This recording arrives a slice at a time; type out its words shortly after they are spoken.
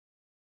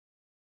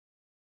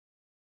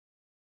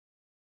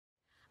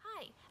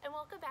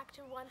welcome back to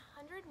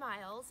 100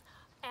 Miles,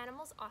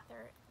 Animals,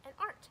 Author, and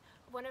Art,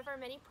 one of our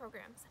many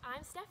programs.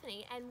 I'm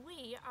Stephanie, and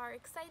we are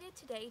excited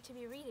today to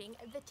be reading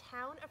The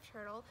Town of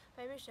Turtle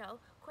by Michelle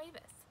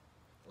Cuevas.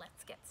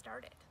 Let's get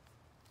started.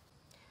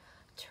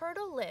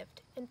 Turtle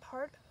lived in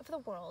part of the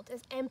world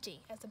as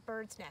empty as a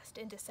bird's nest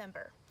in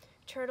December.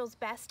 Turtle's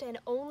best and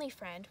only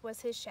friend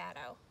was his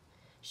shadow.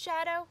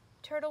 "Shadow,"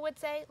 Turtle would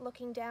say,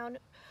 looking down,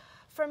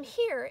 "from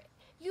here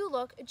you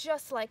look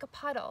just like a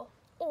puddle."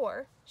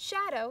 Or,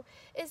 "Shadow,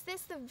 is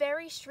this the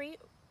very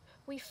street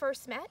we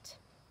first met?"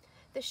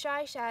 The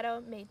shy shadow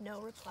made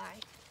no reply.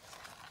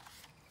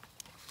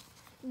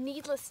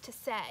 Needless to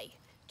say,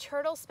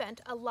 Turtle spent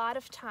a lot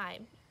of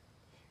time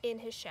in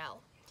his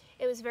shell.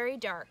 It was very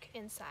dark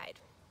inside,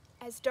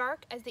 as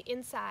dark as the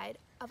inside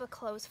of a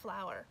closed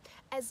flower,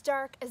 as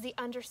dark as the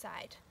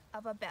underside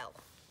of a bell.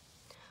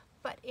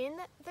 But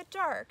in the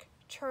dark,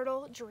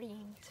 Turtle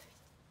dreamed.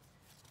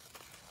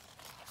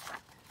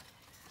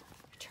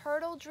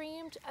 Turtle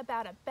dreamed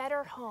about a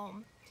better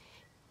home,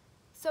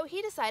 so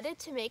he decided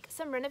to make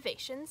some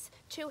renovations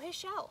to his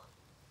shell.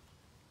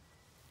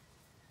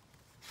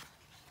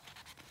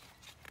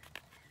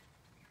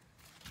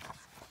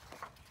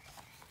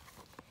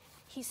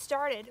 He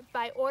started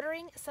by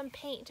ordering some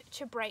paint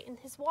to brighten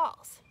his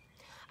walls.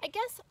 "I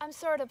guess I'm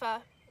sort of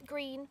a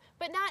green,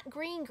 but not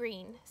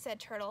green," said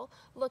Turtle,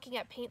 looking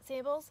at paint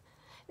samples.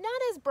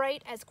 "Not as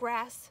bright as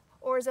grass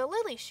or as a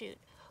lily shoot,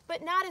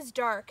 but not as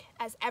dark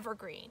as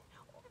evergreen,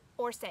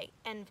 or say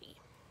envy."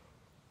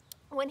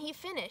 When he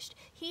finished,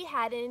 he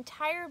had an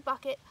entire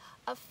bucket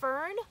of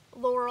fern,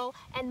 laurel,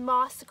 and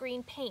moss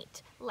green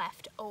paint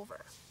left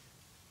over.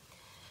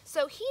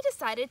 So he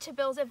decided to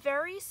build a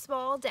very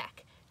small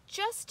deck,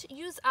 just to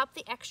use up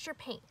the extra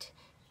paint.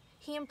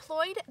 He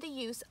employed the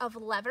use of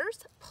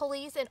levers,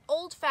 pulleys, and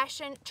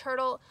old-fashioned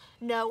Turtle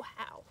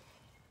know-how.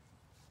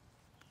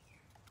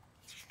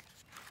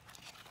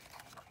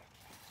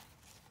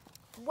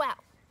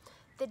 Well,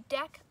 the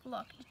deck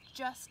looked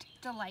just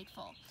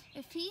delightful.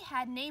 If he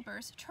had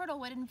neighbors, Turtle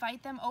would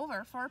invite them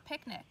over for a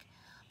picnic.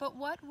 But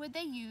what would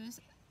they use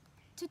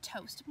to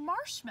toast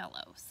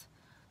marshmallows?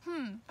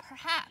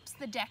 Perhaps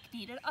the deck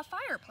needed a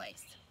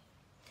fireplace.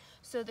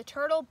 So the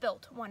Turtle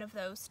built one of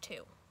those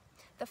too.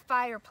 The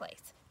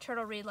fireplace,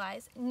 Turtle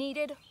realized,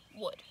 needed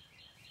wood.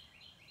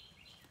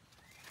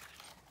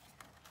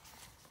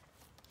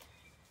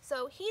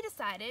 So he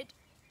decided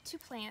to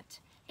plant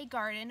a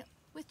garden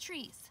with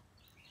trees.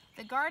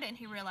 The garden,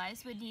 he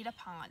realized, would need a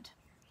pond.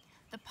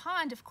 The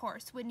pond, of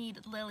course, would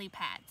need lily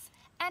pads,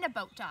 and a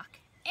boat dock,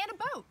 and a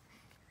boat.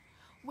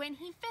 When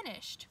he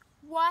finished,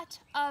 what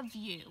a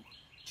view!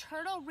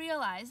 Turtle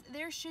realized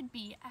there should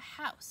be a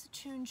house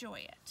to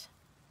enjoy it.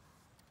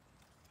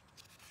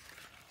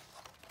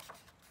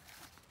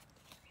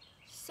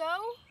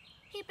 So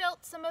he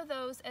built some of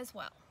those as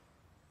well.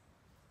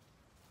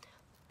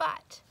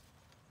 But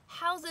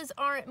houses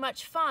aren't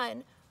much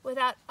fun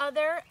without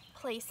other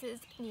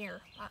places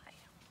nearby.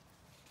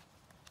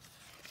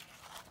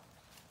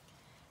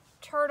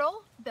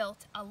 Turtle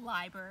built a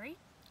library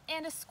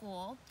and a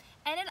school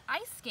and an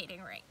ice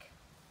skating rink.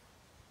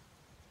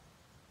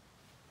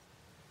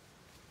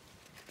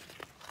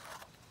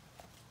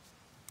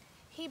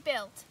 He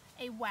built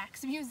a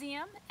wax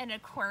museum, an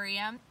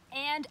aquarium,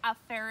 and a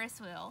Ferris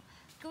wheel,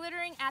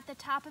 glittering at the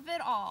top of it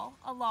all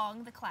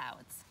along the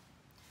clouds.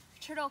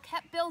 Turtle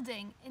kept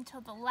building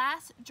until the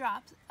last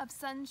drop of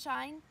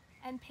sunshine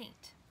and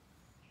paint.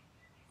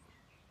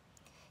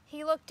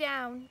 He looked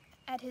down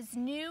at his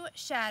new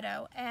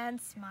shadow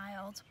and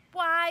smiled.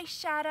 "Why,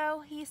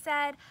 Shadow," he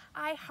said,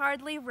 "I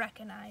hardly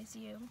recognize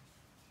you."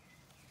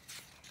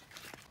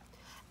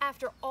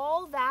 After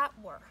all that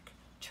work,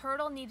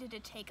 Turtle needed to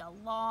take a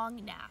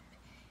long nap.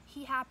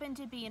 He happened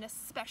to be an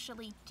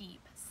especially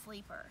deep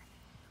sleeper.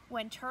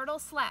 When Turtle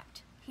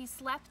slept, he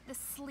slept the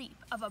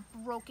sleep of a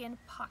broken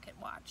pocket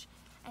watch,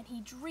 and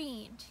he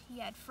dreamed he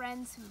had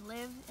friends who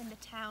lived in the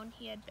town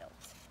he had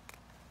built.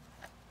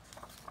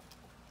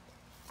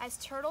 As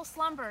Turtle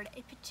slumbered,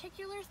 a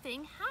particular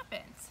thing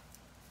happens.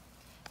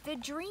 The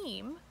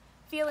dream,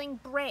 feeling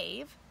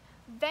brave,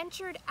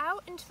 ventured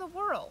out into the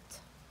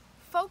world.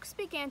 Folks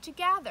began to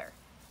gather,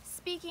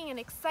 speaking in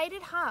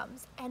excited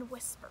hums and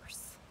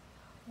whispers.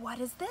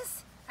 "What is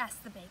this?"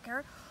 asked the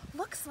baker.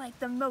 "Looks like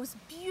the most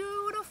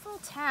beautiful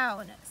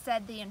town,"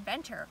 said the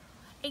inventor.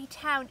 "A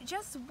town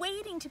just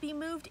waiting to be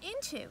moved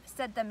into,"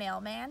 said the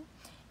mailman.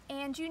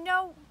 And you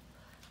know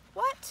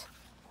what?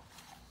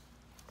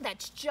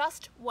 That's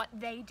just what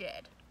they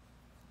did.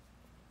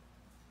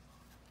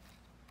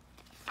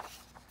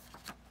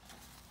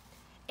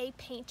 A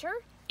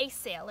painter, a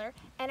sailor,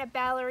 and a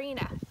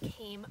ballerina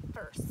came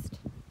first.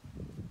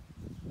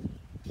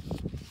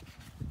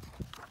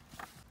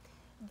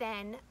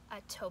 Then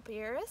a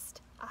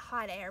topiarist, a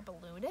hot air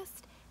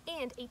balloonist,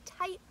 and a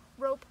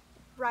tightrope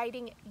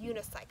riding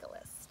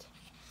unicyclist.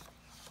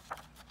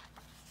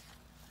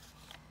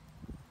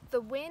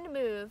 The wind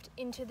moved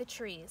into the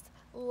trees,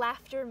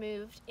 laughter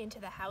moved into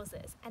the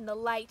houses, and the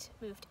light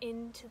moved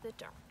into the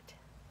dark.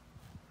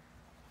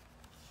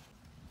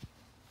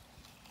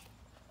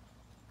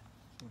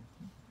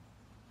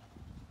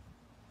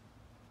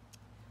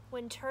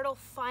 when Turtle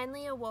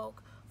finally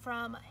awoke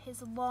from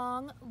his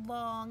long,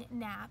 long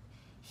nap,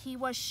 he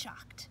was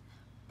shocked,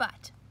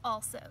 but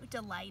also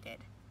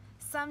delighted.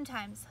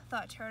 Sometimes,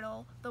 thought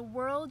Turtle, the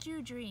world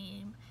you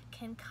dream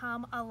can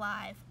come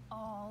alive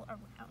all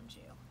around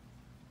you.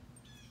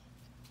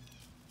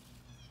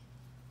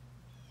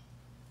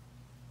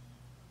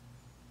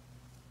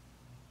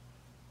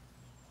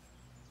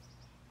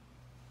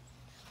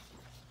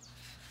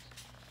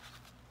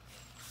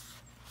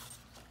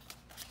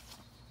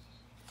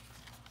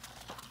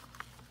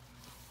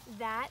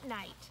 That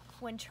night,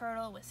 when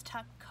Turtle was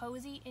tucked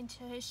cozy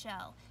into his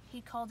shell,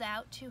 he called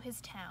out to his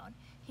town.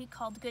 He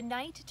called good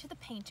night to the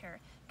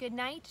painter, good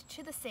night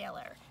to the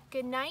sailor,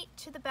 good night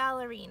to the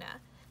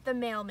ballerina, the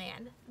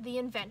mailman, the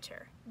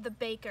inventor, the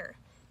baker,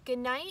 good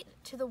night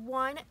to the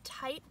one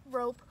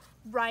tightrope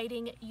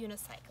riding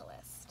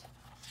unicyclist.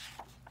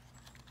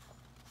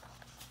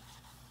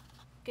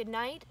 Good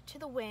night to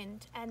the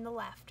wind and the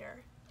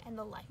laughter and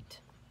the light.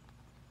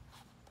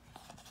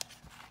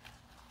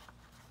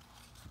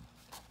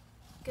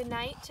 Good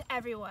night to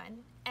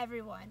everyone,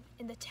 everyone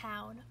in the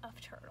town of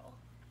Turtle.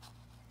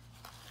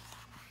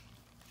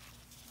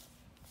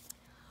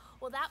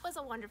 Well, that was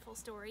a wonderful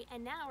story,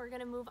 and now we're going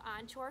to move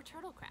on to our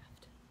turtle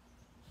craft.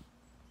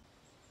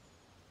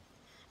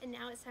 And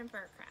now it's time for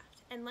our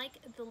craft. And like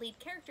the lead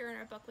character in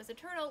our book was a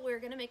turtle, we're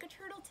going to make a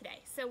turtle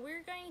today. So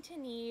we're going to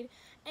need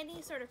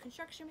any sort of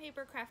construction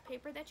paper, craft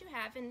paper that you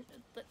have in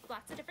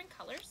lots of different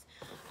colors,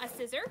 a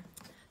scissor,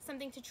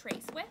 something to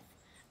trace with,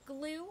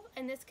 glue,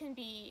 and this can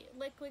be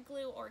liquid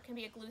glue or it can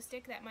be a glue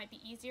stick, that might be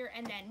easier,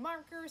 and then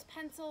markers,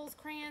 pencils,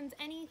 crayons,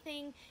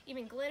 anything,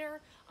 even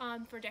glitter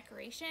for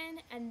decoration.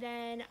 And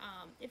then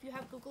if you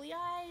have googly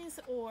eyes,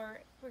 or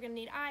we're gonna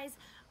need eyes,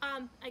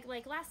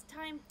 like last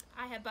time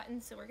I had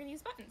buttons, so we're gonna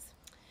use buttons.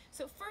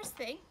 So first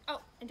thing,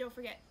 oh, and don't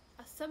forget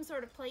some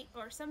sort of plate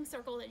or some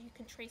circle that you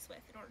can trace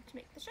with in order to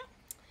make the shell.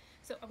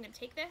 So I'm gonna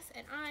take this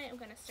and I am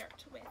gonna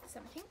start with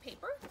some pink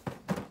paper.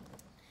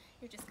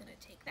 You're just gonna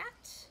take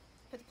that,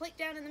 put the plate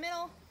down in the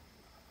middle,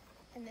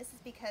 and this is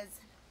because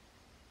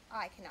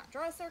I cannot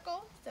draw a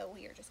circle, so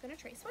we are just going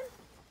to trace one.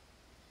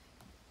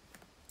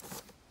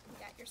 You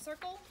got your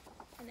circle,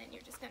 and then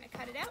you're just going to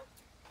cut it out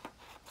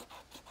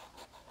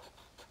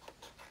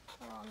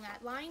along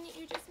that line that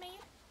you just made.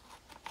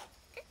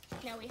 Okay,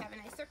 now we have a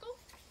nice circle.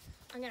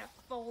 I'm going to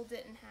fold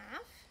it in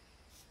half,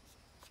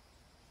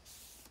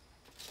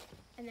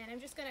 and then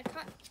I'm just going to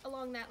cut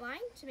along that line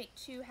to make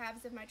two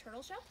halves of my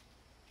turtle shell.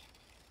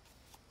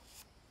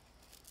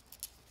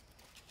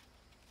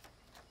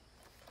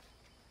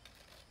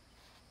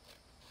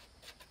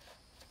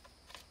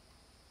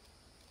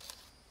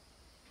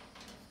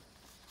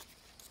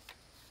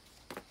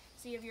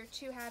 So you have your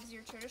two halves of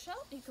your turtle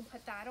shell. You can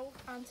put that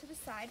onto the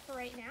side for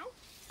right now.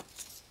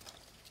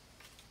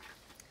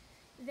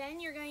 Then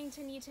you're going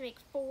to need to make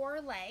 4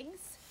 legs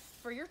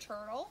for your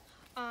turtle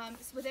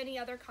with any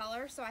other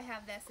color. So I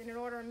have this, and in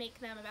order to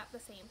make them about the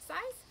same size,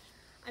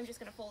 I'm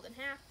just going to fold in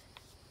half,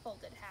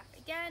 fold it in half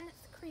again,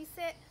 crease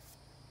it,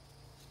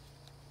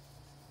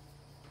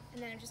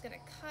 and then I'm just going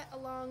to cut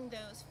along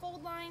those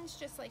fold lines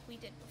just like we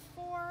did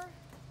before,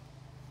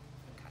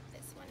 and cut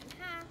this one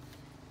in half.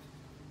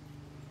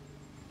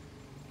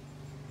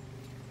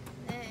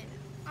 Then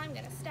I'm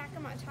going to stack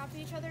them on top of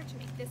each other to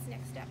make this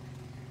next step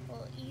a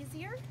little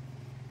easier.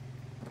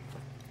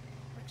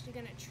 We're actually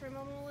going to trim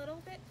them a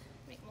little bit,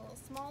 make them a little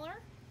smaller.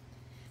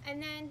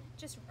 And then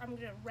I'm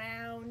going to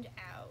round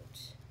out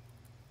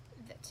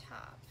the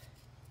top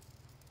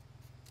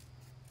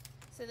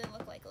so they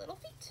look like little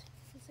feet.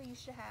 And so you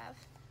should have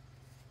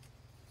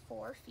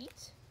 4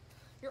 feet.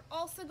 You're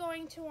also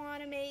going to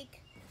want to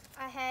make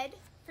a head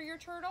for your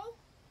turtle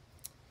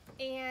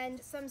and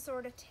some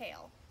sort of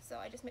tail. So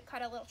I just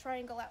cut a little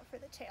triangle out for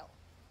the tail.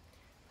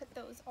 Put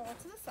those all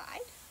to the side.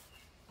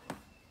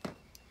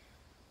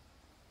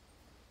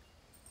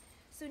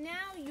 So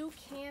now you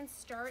can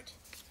start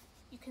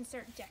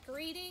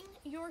decorating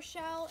your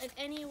shell in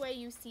any way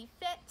you see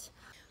fit.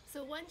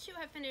 So once you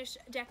have finished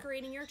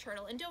decorating your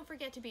turtle, and don't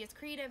forget to be as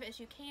creative as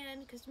you can,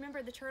 because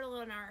remember the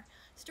turtle in our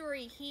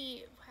story,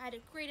 he had a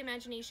great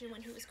imagination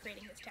when he was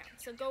creating his town,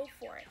 so go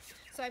for it.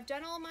 So I've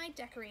done all my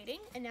decorating,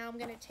 and now I'm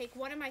going to take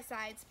one of my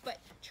sides, but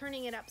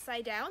turning it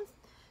upside down,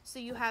 so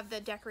you have the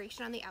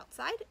decoration on the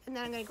outside, and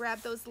then I'm going to grab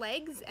those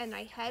legs and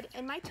my head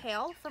and my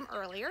tail from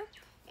earlier,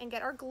 and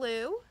get our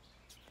glue,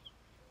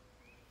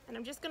 and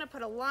I'm just going to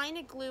put a line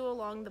of glue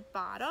along the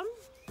bottom,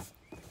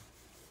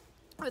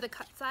 or the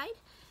cut side,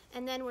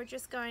 and then we're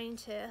just going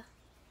to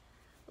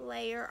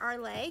layer our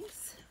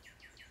legs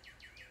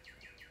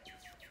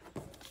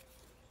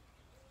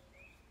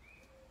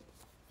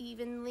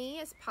evenly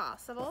as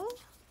possible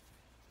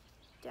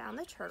down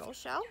the turtle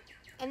shell.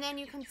 And then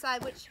you can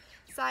decide which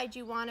side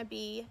you want to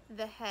be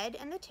the head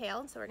and the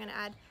tail. So we're going to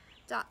add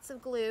dots of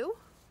glue.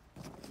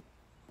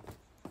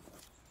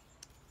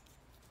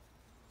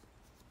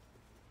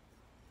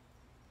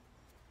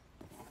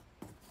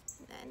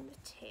 And then the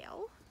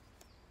tail.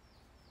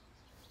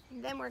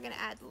 And then we're going to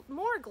add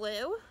more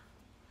glue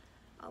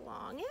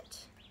along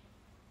it.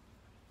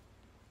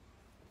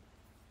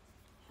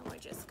 we're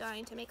just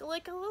going to make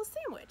like a little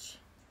sandwich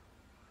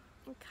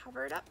and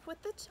cover it up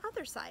with the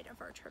other side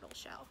of our turtle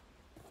shell.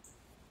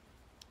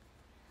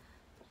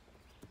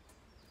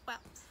 Well,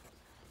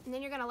 and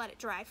then you're gonna let it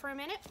dry for a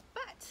minute,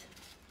 but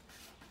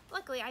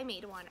luckily I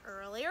made one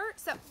earlier,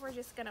 so we're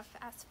just gonna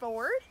fast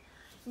forward.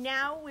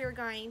 Now we're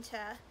going to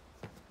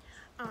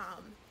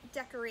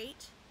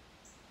decorate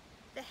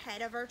the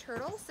head of our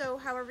turtle. So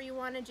however you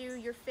want to do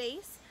your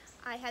face,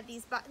 I had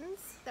these buttons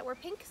that were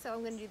pink, so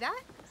I'm going to do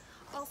that.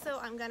 Also,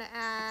 I'm going to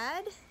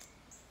add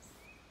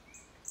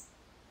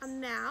a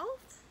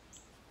mouth.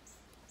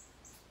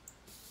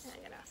 And I'm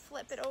going to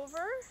flip it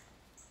over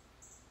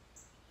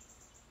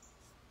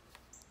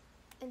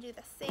and do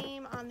the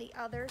same on the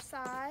other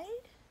side.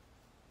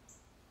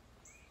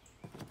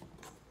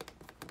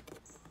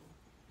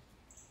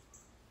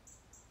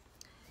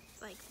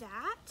 Like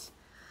that.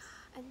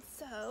 And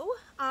so,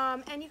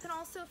 and you can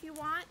also, if you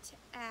want,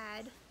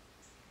 add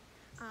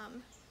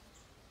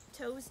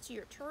toes to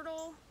your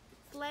turtle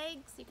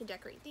legs. You can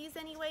decorate these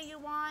any way you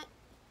want.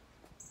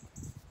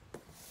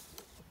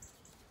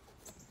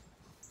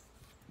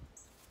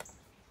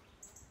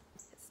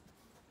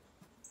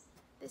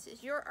 This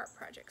is your art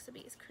project, so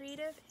be as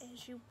creative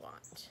as you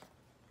want.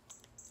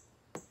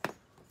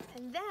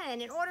 And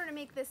then, in order to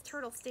make this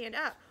turtle stand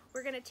up,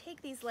 we're going to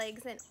take these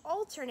legs and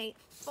alternate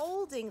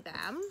folding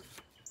them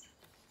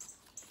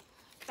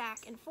back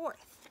and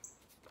forth.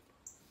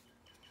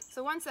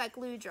 So once that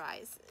glue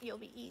dries, you'll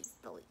be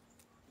easily,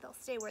 they'll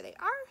stay where they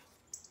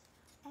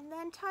are. And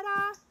then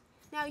ta-da!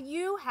 Now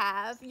you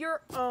have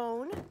your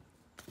own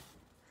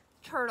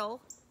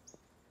turtle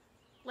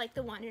like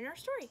the one in our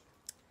story.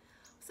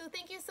 So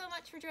thank you so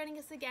much for joining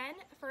us again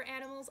for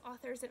Animals,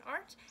 Authors, and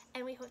Art,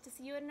 and we hope to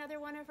see you in another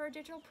one of our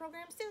digital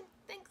programs soon.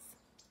 Thanks!